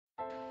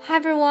Hi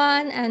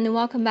everyone, and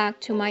welcome back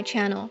to my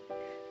channel.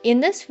 In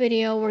this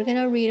video, we're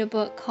gonna read a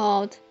book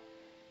called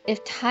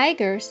If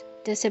Tigers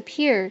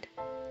Disappeared.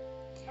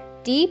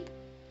 Deep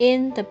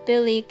in the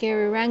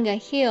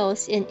Billy-Giriranga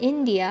Hills in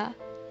India,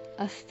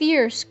 a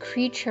fierce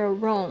creature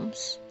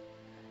roams.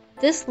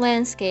 This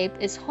landscape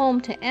is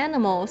home to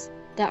animals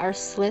that are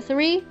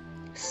slithery,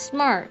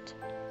 smart,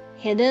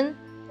 hidden,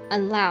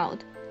 and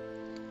loud,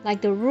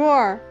 like the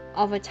roar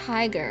of a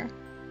tiger.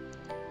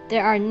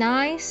 There are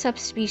 9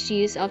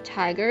 subspecies of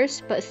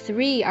tigers, but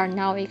 3 are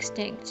now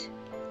extinct.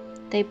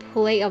 They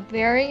play a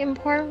very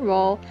important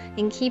role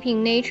in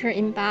keeping nature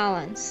in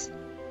balance.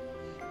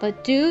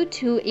 But due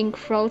to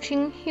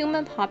encroaching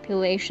human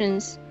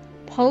populations,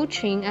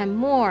 poaching, and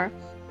more,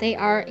 they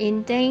are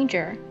in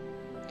danger.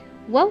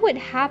 What would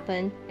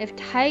happen if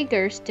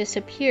tigers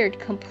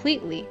disappeared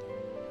completely?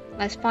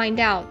 Let's find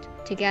out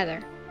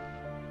together.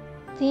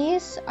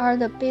 These are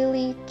the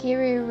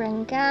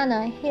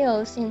Billy-Giriranga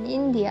Hills in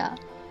India,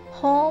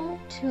 home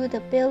to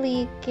the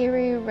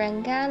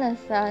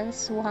Billy-Giriranga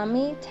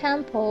Swami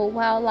Temple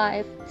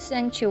Wildlife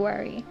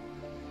Sanctuary.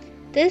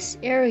 This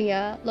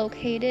area,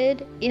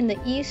 located in the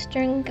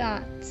Eastern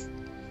Ghats,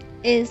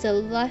 is a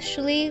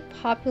lushly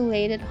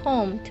populated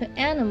home to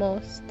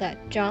animals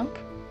that jump,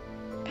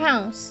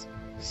 pounce,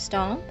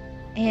 stomp,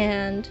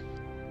 and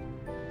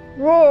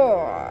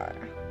roar.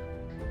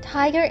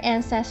 Tiger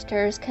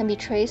ancestors can be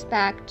traced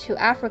back to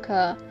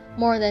Africa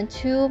more than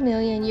 2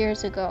 million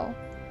years ago.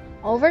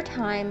 Over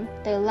time,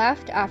 they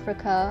left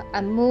Africa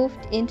and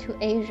moved into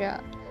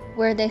Asia,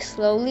 where they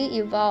slowly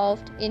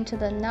evolved into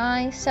the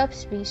 9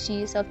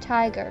 subspecies of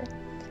tiger,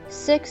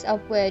 6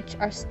 of which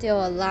are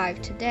still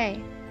alive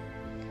today.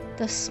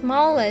 The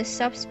smallest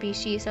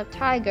subspecies of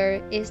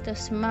tiger is the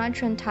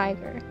Sumatran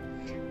tiger,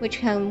 which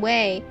can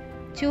weigh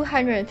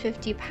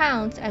 250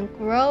 pounds and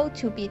grow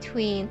to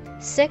between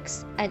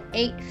 6 and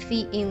 8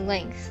 feet in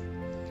length,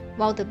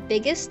 while the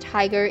biggest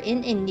tiger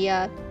in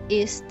India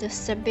is the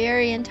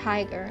Siberian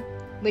tiger,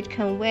 which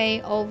can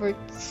weigh over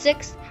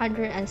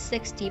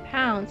 660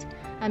 pounds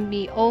and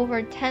be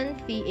over 10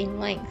 feet in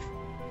length.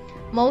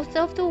 Most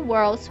of the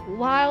world's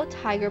wild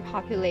tiger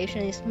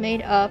population is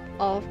made up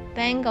of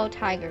Bengal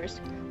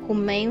tigers, who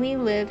mainly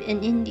live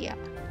in India.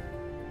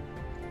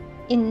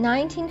 In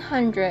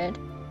 1900,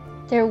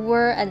 there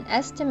were an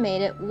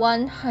estimated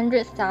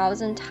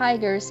 100,000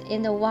 tigers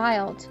in the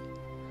wild,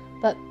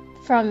 but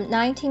from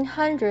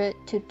 1900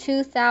 to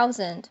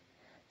 2000,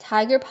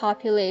 tiger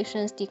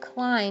populations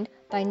declined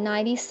by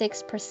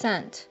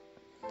 96%.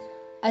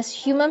 As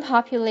human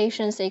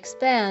populations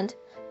expand,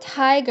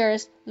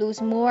 tigers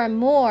lose more and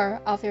more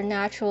of their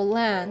natural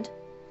land.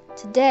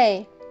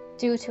 Today,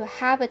 due to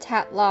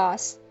habitat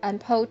loss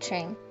and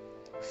poaching,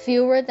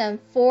 fewer than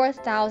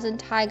 4,000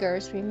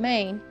 tigers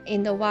remain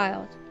in the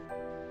wild.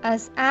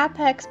 As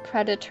apex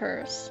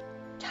predators,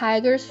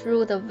 tigers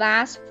rule the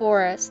vast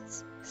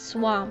forests,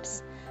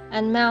 swamps,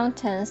 and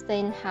mountains they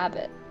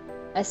inhabit.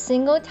 A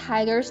single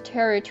tiger's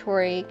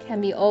territory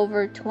can be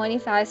over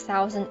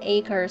 25,000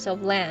 acres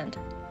of land.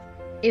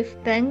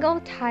 If Bengal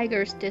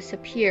tigers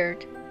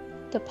disappeared,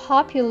 the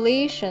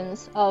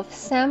populations of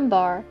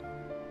sambar,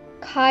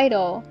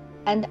 kaidal,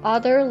 and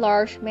other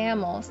large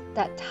mammals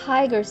that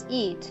tigers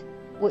eat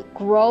would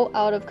grow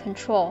out of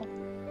control.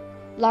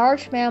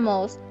 Large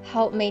mammals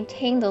help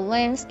maintain the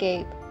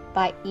landscape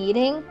by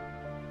eating,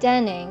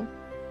 denning,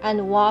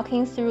 and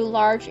walking through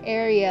large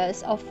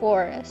areas of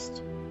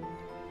forest.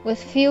 With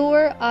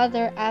fewer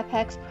other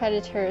apex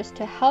predators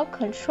to help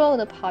control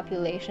the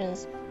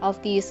populations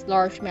of these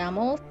large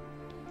mammals,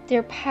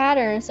 their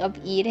patterns of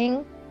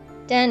eating,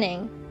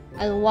 denning,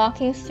 and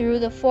walking through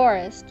the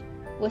forest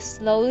would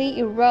slowly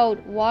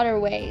erode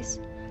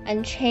waterways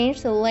and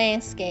change the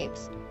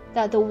landscapes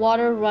that the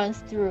water runs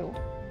through.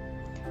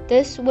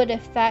 This would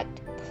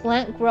affect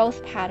plant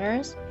growth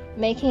patterns,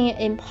 making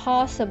it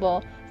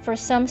impossible for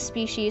some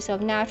species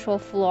of natural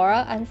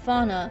flora and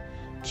fauna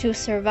to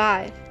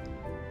survive.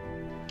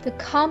 The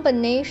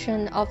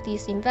combination of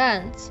these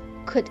events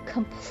could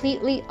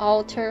completely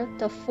alter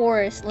the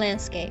forest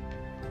landscape.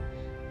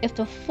 If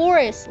the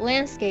forest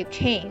landscape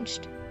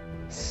changed,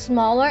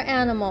 smaller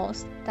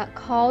animals that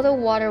call the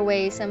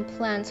waterways and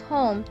plants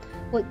home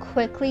would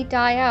quickly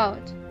die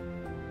out.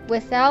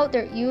 Without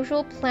their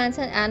usual plants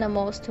and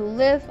animals to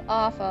live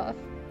off of,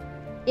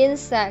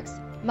 insects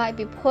might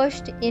be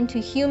pushed into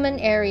human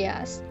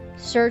areas,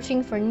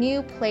 searching for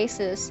new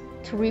places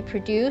to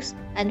reproduce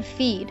and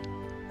feed.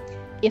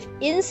 If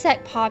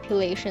insect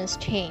populations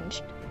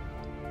changed,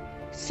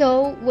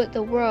 so would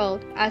the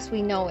world as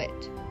we know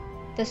it.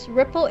 This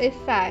ripple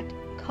effect,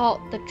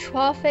 called the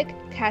trophic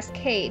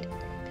cascade,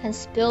 can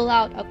spill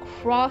out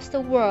across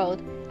the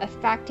world,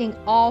 affecting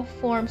all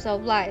forms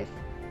of life.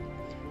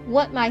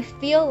 What might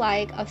feel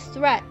like a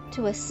threat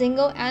to a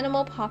single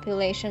animal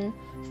population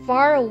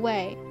far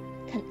away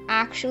can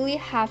actually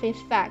have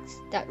effects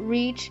that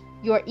reach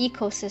your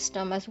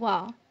ecosystem as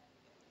well.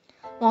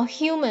 While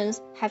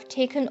humans have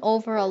taken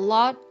over a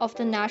lot of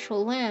the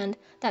natural land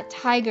that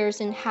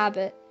tigers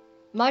inhabit,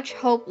 much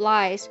hope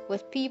lies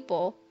with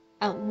people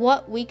and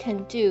what we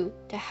can do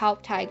to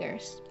help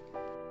tigers.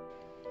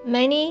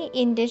 Many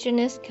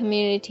indigenous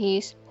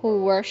communities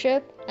who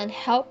worship and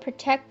help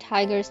protect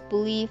tigers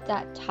believe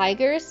that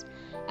tigers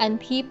and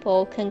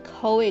people can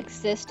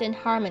coexist in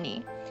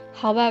harmony.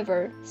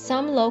 However,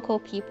 some local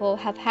people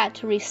have had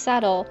to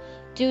resettle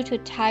due to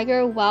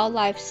tiger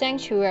wildlife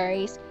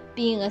sanctuaries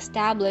being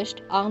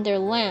established on their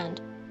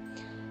land.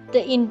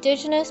 The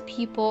indigenous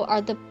people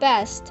are the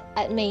best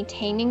at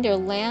maintaining their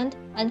land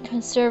and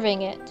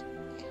conserving it,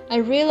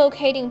 and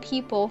relocating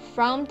people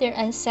from their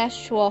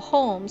ancestral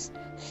homes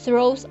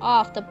throws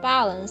off the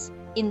balance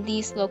in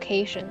these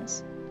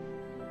locations.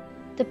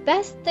 The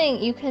best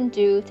thing you can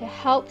do to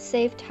help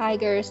save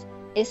tigers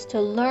is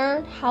to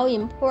learn how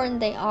important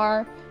they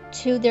are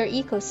to their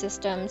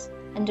ecosystems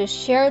and to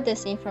share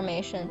this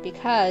information,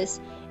 because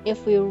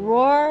if we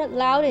roar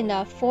loud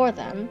enough for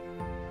them,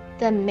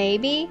 then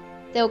maybe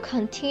they'll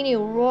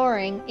continue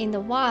roaring in the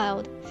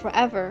wild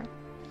forever.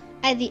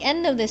 At the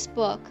end of this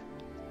book,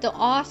 the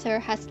author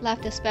has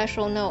left a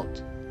special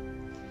note.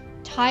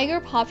 Tiger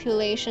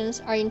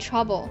populations are in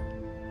trouble.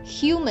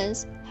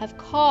 Humans have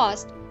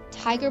caused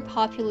tiger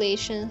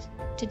populations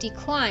to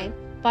decline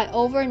by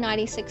over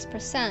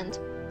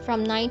 96%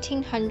 from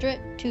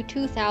 1900 to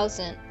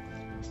 2000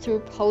 through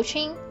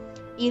poaching,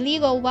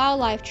 illegal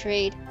wildlife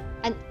trade,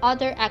 and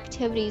other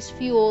activities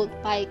fueled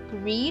by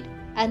greed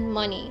and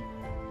money.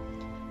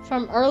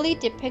 From early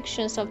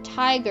depictions of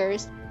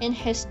tigers in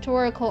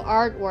historical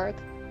artwork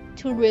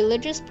to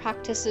religious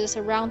practices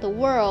around the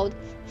world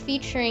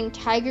featuring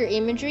tiger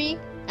imagery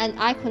and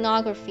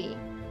iconography,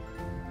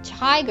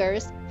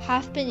 tigers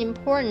have been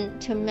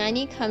important to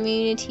many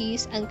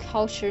communities and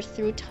cultures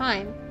through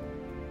time.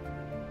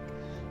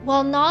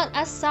 While not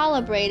as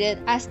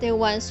celebrated as they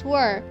once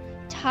were,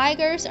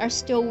 tigers are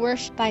still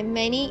worshipped by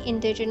many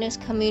indigenous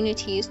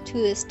communities to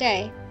this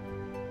day.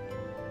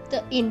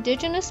 The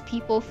indigenous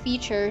people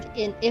featured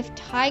in If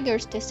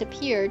Tigers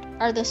Disappeared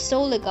are the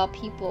Soliga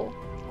people,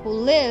 who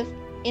live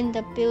in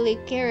the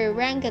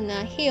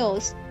Biligiri-Rangana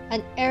Hills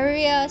and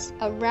areas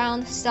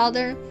around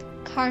southern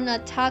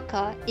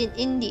Karnataka in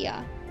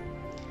India.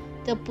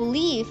 The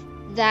belief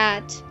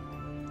that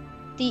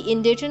the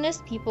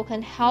indigenous people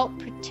can help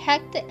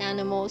protect the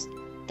animals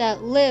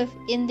that live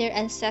in their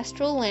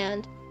ancestral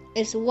land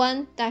is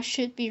one that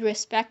should be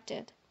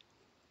respected.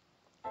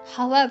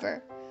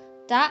 However,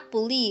 that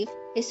belief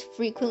is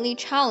frequently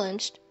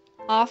challenged,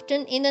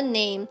 often in the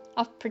name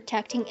of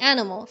protecting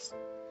animals,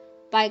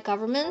 by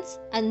governments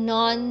and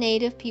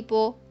non-native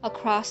people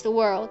across the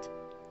world.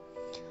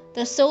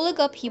 The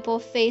Soliga people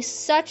face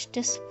such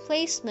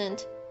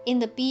displacement in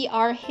the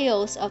BR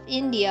Hills of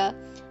India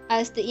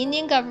as the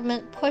Indian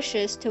government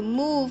pushes to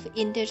move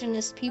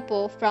indigenous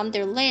people from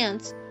their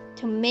lands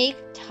to make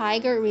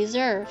tiger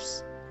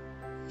reserves.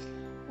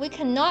 We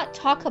cannot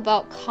talk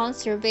about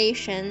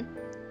conservation,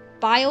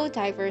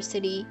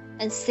 biodiversity,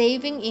 and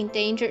saving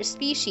endangered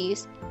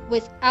species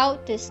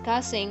without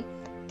discussing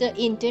the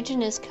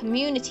indigenous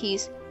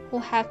communities who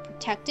have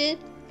protected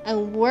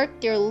and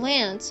worked their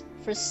lands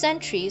for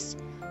centuries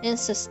in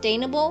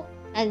sustainable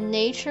and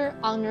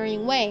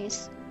nature-honoring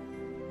ways.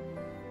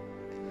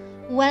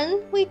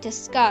 When we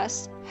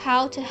discuss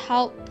how to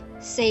help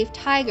save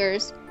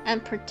tigers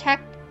and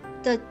protect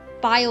the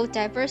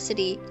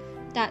biodiversity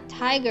that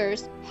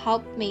tigers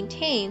help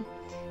maintain,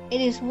 it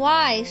is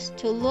wise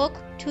to look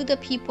to the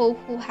people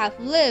who have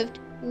lived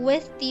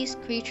with these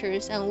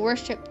creatures and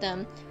worshiped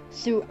them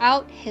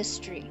throughout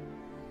history.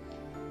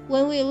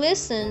 When we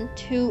listen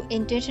to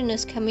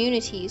indigenous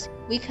communities,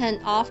 we can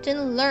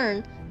often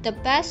learn the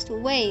best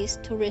ways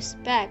to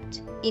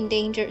respect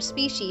endangered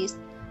species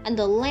and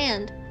the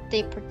land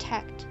they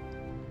protect.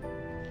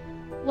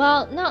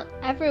 While not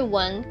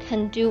everyone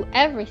can do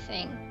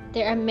everything,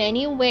 there are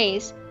many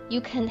ways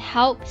you can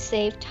help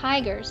save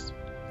tigers.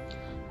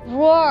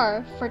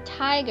 Roar for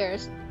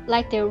tigers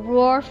like they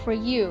roar for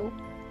you.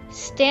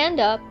 Stand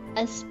up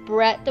and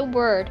spread the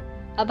word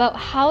about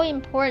how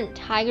important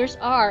tigers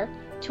are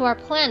to our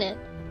planet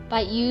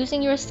by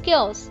using your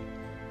skills.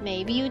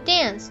 Maybe you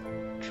dance,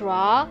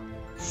 draw,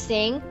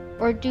 sing,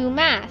 or do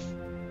math.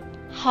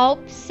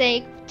 Help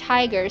save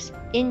tigers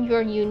in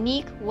your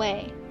unique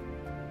way.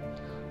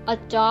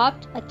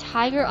 Adopt a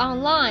tiger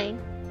online.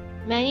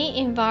 Many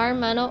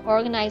environmental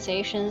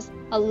organizations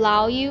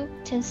allow you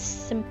to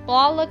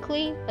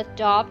symbolically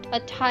adopt a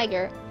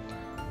tiger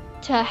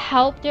to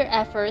help their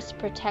efforts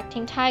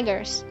protecting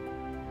tigers.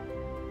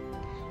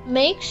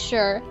 Make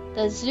sure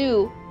the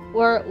zoo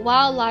or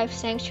wildlife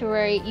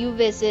sanctuary you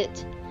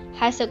visit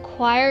has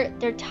acquired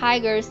their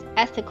tigers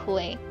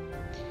ethically.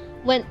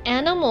 When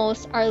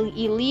animals are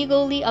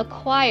illegally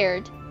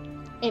acquired,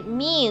 it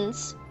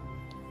means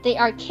they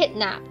are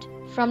kidnapped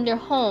from their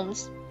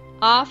homes,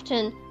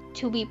 often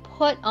to be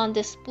put on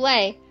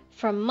display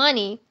for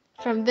money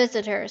from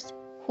visitors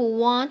who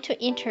want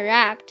to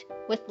interact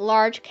with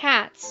large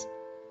cats.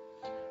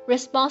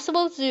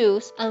 Responsible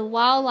zoos and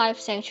wildlife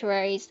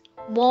sanctuaries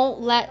won't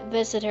let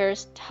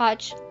visitors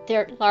touch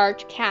their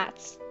large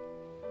cats.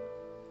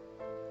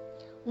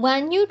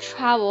 When you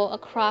travel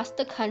across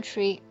the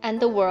country and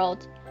the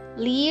world,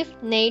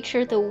 Leave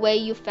nature the way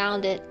you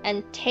found it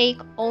and take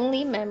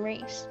only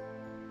memories.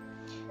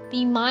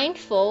 Be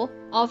mindful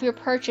of your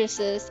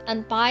purchases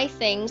and buy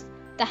things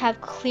that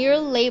have clear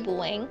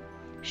labeling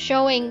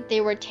showing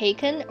they were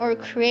taken or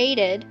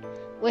created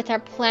with our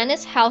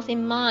planet's health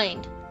in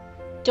mind.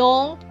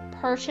 Don't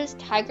purchase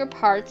tiger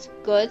parts,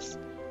 goods,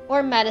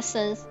 or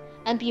medicines,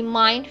 and be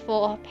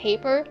mindful of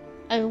paper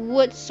and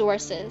wood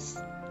sources.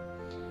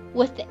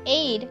 With the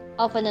aid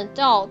of an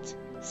adult,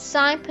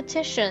 sign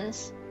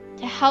petitions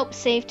to help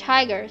save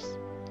tigers.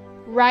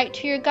 Write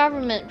to your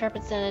government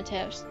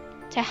representatives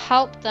to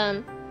help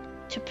them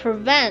to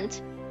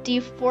prevent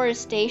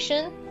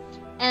deforestation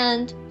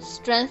and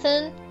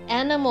strengthen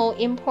animal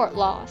import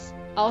laws.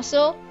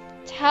 Also,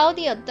 tell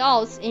the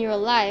adults in your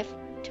life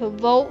to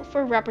vote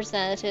for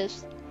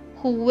representatives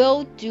who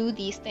will do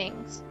these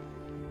things.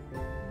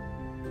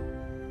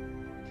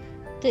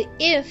 The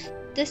If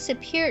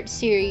Disappeared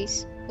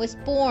series was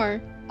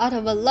born out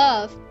of a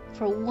love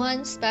for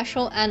one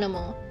special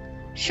animal,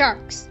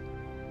 sharks.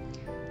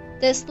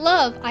 This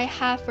love I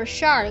have for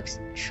sharks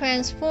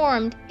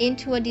transformed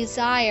into a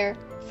desire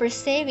for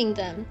saving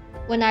them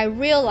when I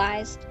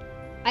realized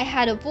I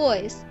had a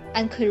voice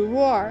and could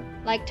roar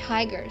like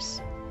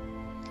tigers.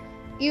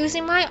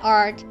 Using my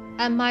art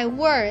and my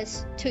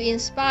words to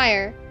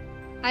inspire,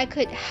 I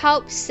could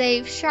help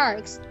save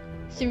sharks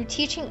through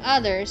teaching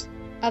others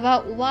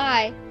about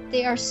why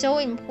they are so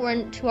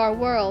important to our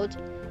world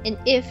and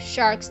if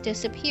sharks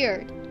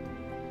disappeared.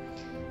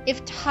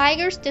 If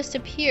Tigers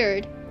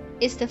Disappeared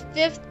is the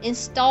 5th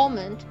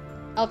installment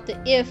of the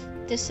If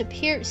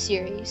Disappeared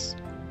series.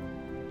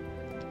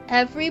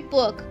 Every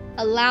book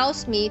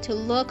allows me to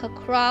look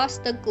across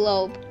the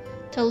globe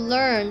to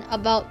learn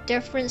about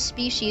different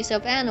species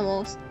of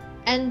animals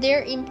and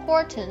their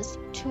importance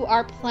to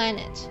our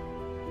planet.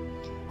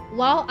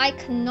 While I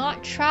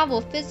cannot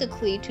travel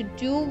physically to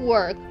do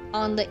work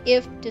on the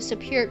If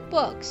Disappeared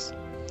books,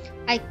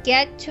 I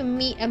get to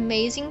meet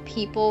amazing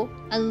people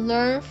and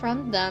learn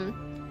from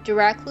them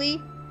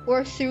directly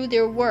or through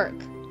their work.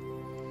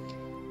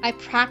 I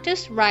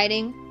practice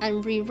writing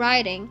and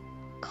rewriting,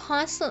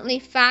 constantly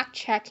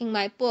fact-checking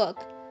my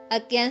book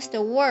against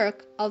the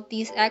work of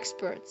these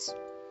experts.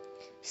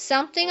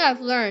 Something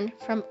I've learned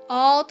from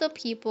all the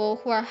people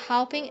who are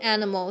helping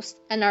animals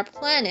and our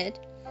planet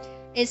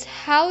is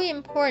how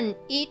important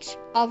each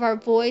of our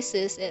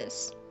voices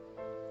is.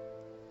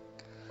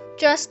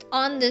 Just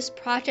on this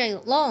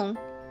project alone,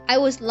 I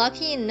was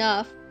lucky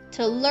enough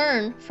to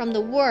learn from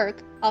the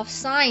work of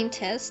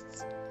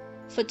scientists,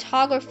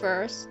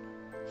 photographers,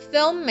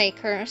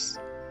 filmmakers,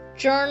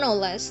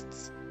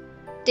 journalists,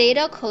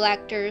 data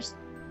collectors,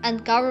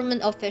 and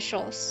government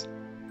officials.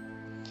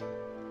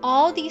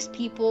 All these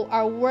people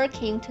are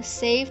working to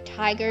save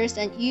tigers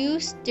and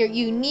use their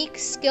unique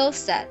skill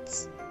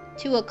sets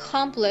to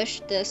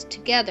accomplish this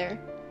together.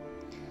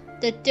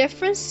 The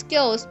different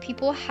skills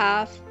people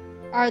have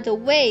are the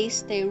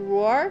ways they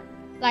roar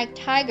like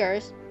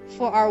tigers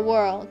for our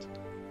world.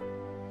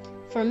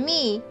 For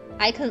me,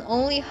 I can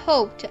only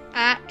hope to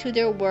add to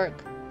their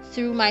work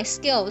through my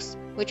skills,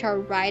 which are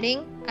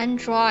writing and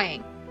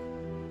drawing.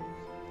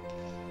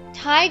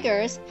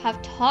 Tigers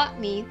have taught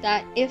me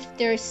that if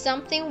there's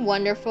something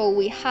wonderful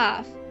we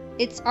have,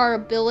 it's our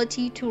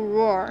ability to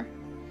roar.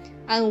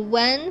 And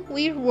when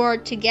we roar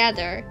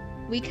together,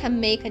 we can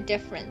make a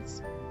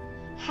difference.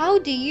 How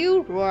do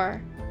you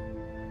roar?